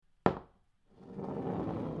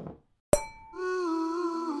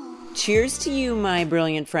Cheers to you, my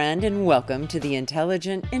brilliant friend, and welcome to the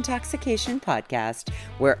Intelligent Intoxication Podcast,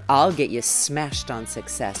 where I'll get you smashed on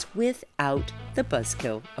success without the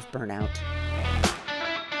buzzkill of burnout.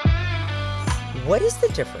 What is the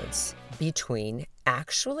difference between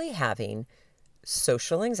actually having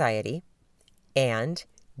social anxiety and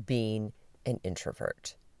being an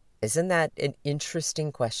introvert? Isn't that an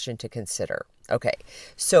interesting question to consider? Okay,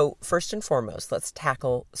 so first and foremost, let's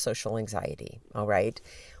tackle social anxiety, all right?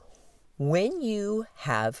 When you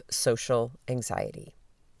have social anxiety,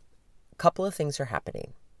 a couple of things are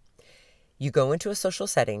happening. You go into a social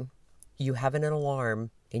setting, you have an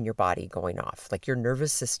alarm in your body going off, like your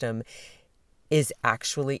nervous system is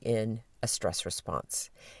actually in a stress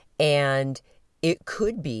response. And it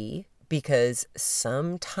could be because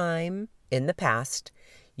sometime in the past,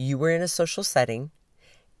 you were in a social setting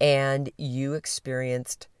and you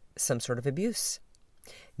experienced some sort of abuse.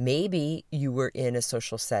 Maybe you were in a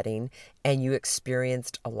social setting and you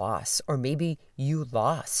experienced a loss, or maybe you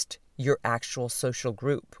lost your actual social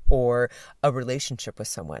group or a relationship with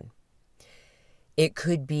someone. It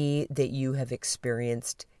could be that you have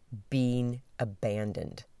experienced being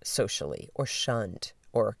abandoned socially or shunned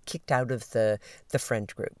or kicked out of the friend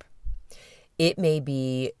group. It may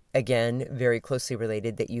be, again, very closely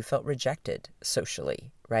related that you felt rejected socially,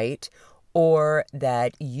 right? Or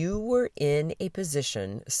that you were in a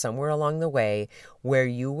position somewhere along the way where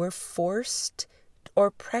you were forced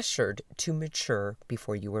or pressured to mature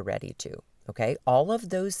before you were ready to, okay? All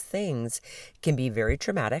of those things can be very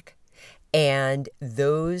traumatic, and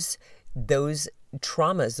those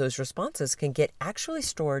traumas, those responses can get actually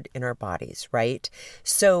stored in our bodies, right?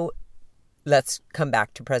 So let's come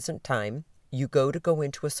back to present time. You go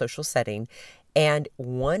into a social setting, and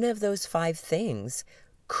one of those 5 things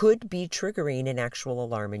could be triggering an actual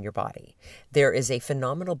alarm in your body. There is a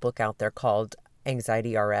phenomenal book out there called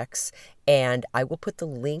Anxiety RX, and I will put the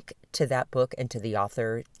link to that book and to the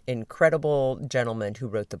author, incredible gentleman who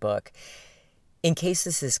wrote the book, in case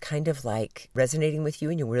this is kind of like resonating with you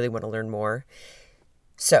and you really want to learn more.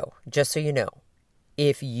 So, just so you know,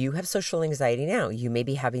 if you have social anxiety now, you may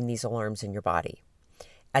be having these alarms in your body.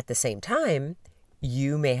 At the same time,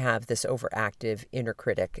 you may have this overactive inner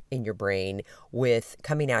critic in your brain with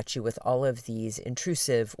coming at you with all of these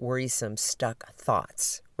intrusive, worrisome, stuck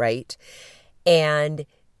thoughts, right? And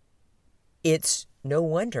it's no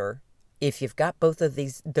wonder if you've got both of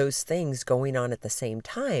those things going on at the same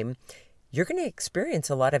time, you're going to experience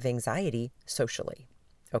a lot of anxiety socially.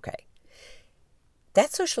 Okay.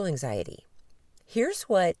 That's social anxiety. Here's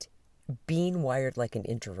what being wired like an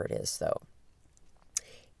introvert is, though.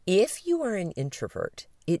 If you are an introvert,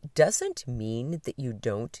 it doesn't mean that you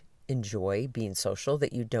don't enjoy being social,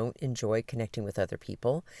 that you don't enjoy connecting with other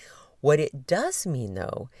people. What it does mean,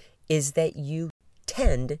 though, is that you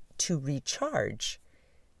tend to recharge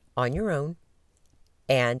on your own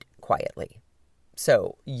and quietly.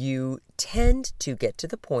 So you tend to get to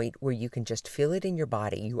the point where you can just feel it in your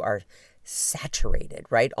body. You are saturated,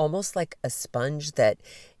 right? Almost like a sponge that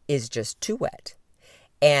is just too wet.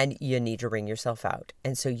 And you need to wring yourself out.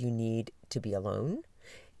 And so you need to be alone,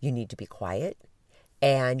 you need to be quiet,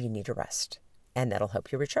 and you need to rest. And that'll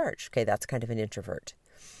help you recharge. Okay, that's kind of an introvert.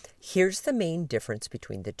 Here's the main difference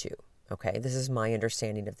between the two. Okay, this is my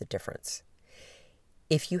understanding of the difference.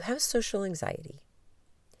 If you have social anxiety,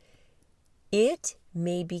 it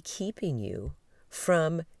may be keeping you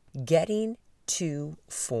from getting to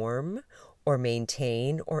form or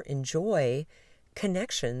maintain or enjoy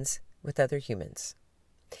connections with other humans.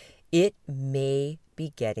 It may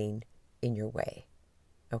be getting in your way,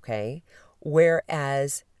 okay?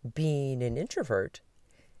 Whereas being an introvert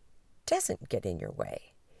doesn't get in your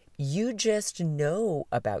way. You just know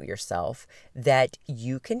about yourself that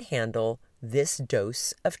you can handle this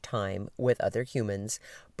dose of time with other humans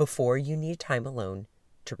before you need time alone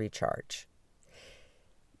to recharge.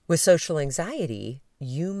 With social anxiety,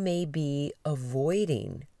 you may be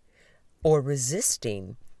avoiding or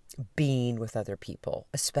resisting being with other people,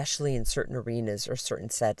 especially in certain arenas or certain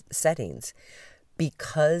settings,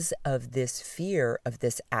 because of this fear of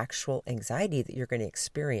this actual anxiety that you're going to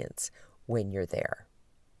experience when you're there.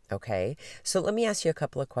 Okay, so let me ask you a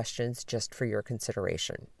couple of questions just for your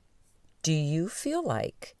consideration. Do you feel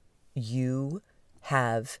like you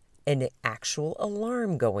have an actual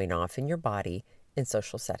alarm going off in your body in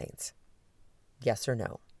social settings? Yes or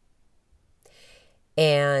no?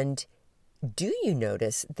 And do you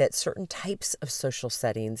notice that certain types of social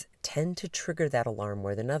settings tend to trigger that alarm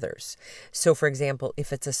more than others? So, for example,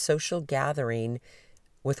 if it's a social gathering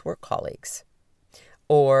with work colleagues,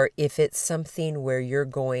 Or if it's something where you're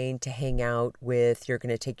going to you're going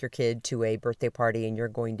to take your kid to a birthday party and you're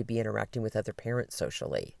going to be interacting with other parents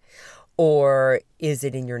socially. Or is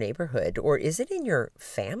it in your neighborhood? Or is it in your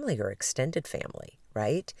family or extended family,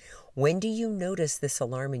 right? When do you notice this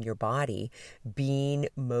alarm in your body being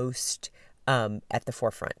most at the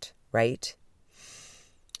forefront, right?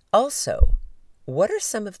 Also, what are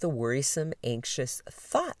some of the worrisome, anxious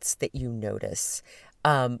thoughts that you notice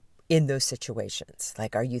in those situations?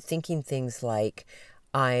 Like, are you thinking things like,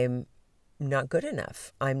 I'm not good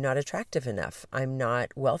enough, I'm not attractive enough, I'm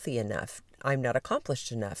not wealthy enough, I'm not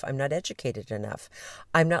accomplished enough, I'm not educated enough,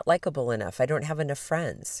 I'm not likable enough, I don't have enough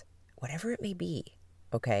friends, whatever it may be,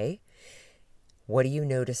 okay? What are you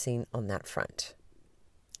noticing on that front?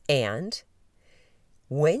 And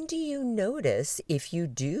when do you notice, if you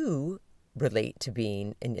do relate to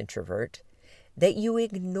being an introvert, that you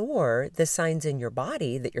ignore the signs in your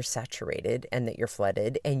body that you're saturated and that you're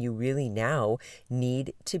flooded, and you really now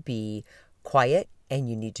need to be quiet and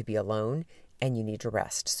you need to be alone and you need to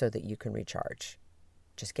rest so that you can recharge?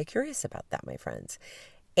 Just get curious about that, my friends.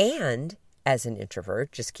 And as an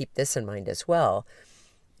introvert, just keep this in mind as well.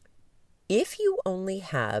 If you only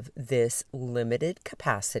have this limited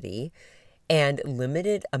capacity and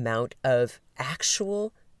limited amount of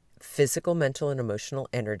actual physical, mental, and emotional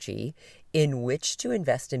energy in which to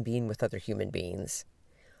invest in being with other human beings,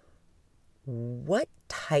 what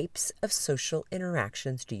types of social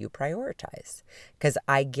interactions do you prioritize? Because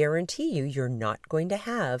I guarantee you're not going to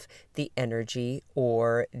have the energy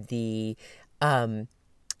or the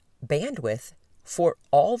bandwidth for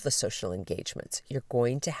all the social engagements. You're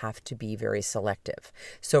going to have to be very selective.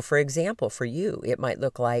 So, for example, for you, it might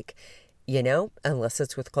look like, unless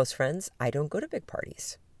it's with close friends, I don't go to big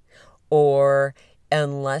parties. Or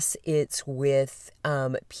unless it's with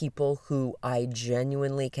people who I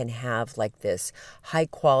genuinely can have like this high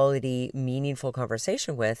quality, meaningful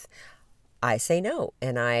conversation with, I say no.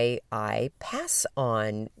 And I pass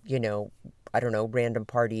on, random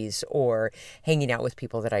parties or hanging out with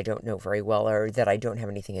people that I don't know very well or that I don't have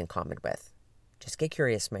anything in common with. Just get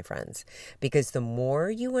curious, my friends, because the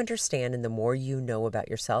more you understand and the more you know about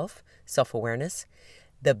yourself, self-awareness,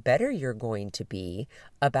 the better you're going to be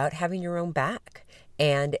about having your own back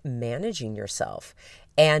and managing yourself,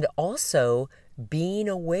 and also being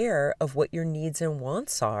aware of what your needs and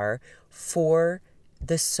wants are for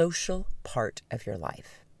the social part of your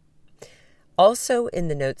life. Also in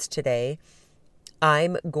the notes today,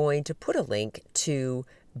 I'm going to put a link to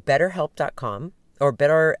betterhelp.com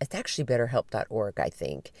it's actually betterhelp.org, I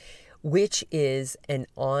think, which is an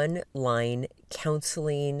online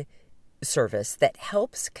counseling service that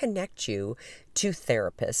helps connect you to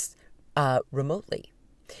therapists remotely.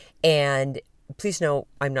 And please know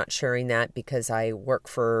I'm not sharing that because I work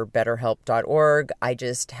for betterhelp.org. I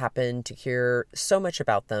just happen to hear so much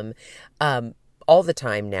about them all the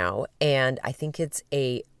time now. And I think it's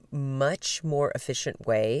a much more efficient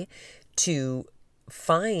way to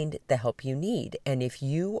find the help you need. And if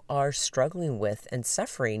you are struggling with and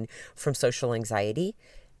suffering from social anxiety,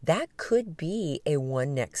 that could be a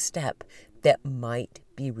one next step that might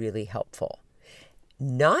be really helpful.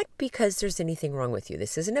 Not because there's anything wrong with you.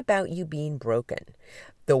 This isn't about you being broken.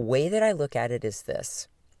 The way that I look at it is this.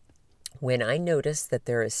 When I notice that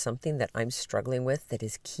there is something that I'm struggling with that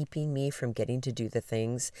is keeping me from getting to do the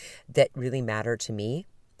things that really matter to me,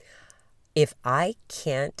 if I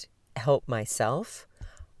can't help myself,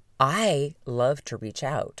 I love to reach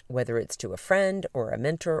out, whether it's to a friend or a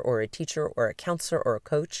mentor or a teacher or a counselor or a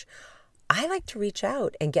coach. I like to reach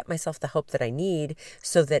out and get myself the help that I need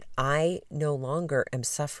so that I no longer am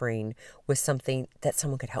suffering with something that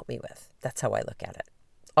someone could help me with. That's how I look at it.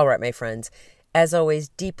 All right, my friends, as always,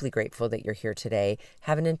 deeply grateful that you're here today.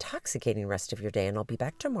 Have an intoxicating rest of your day, and I'll be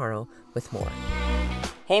back tomorrow with more.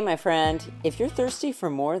 Hey, my friend, if you're thirsty for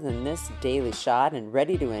more than this daily shot and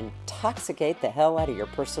ready to intoxicate the hell out of your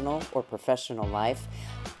personal or professional life,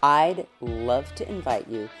 I'd love to invite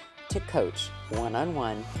you to coach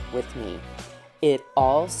one-on-one with me. It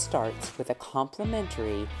all starts with a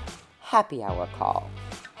complimentary happy hour call.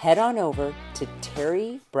 Head on over to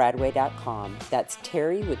terrybradway.com. That's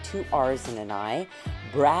Terry with 2 R's and an I.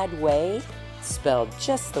 Bradway, spelled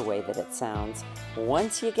just the way that it sounds.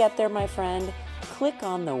 Once you get there, my friend, click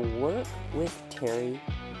on the Work with Terry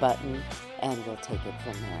button and we'll take it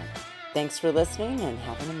from there. Thanks for listening and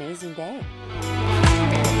have an amazing day.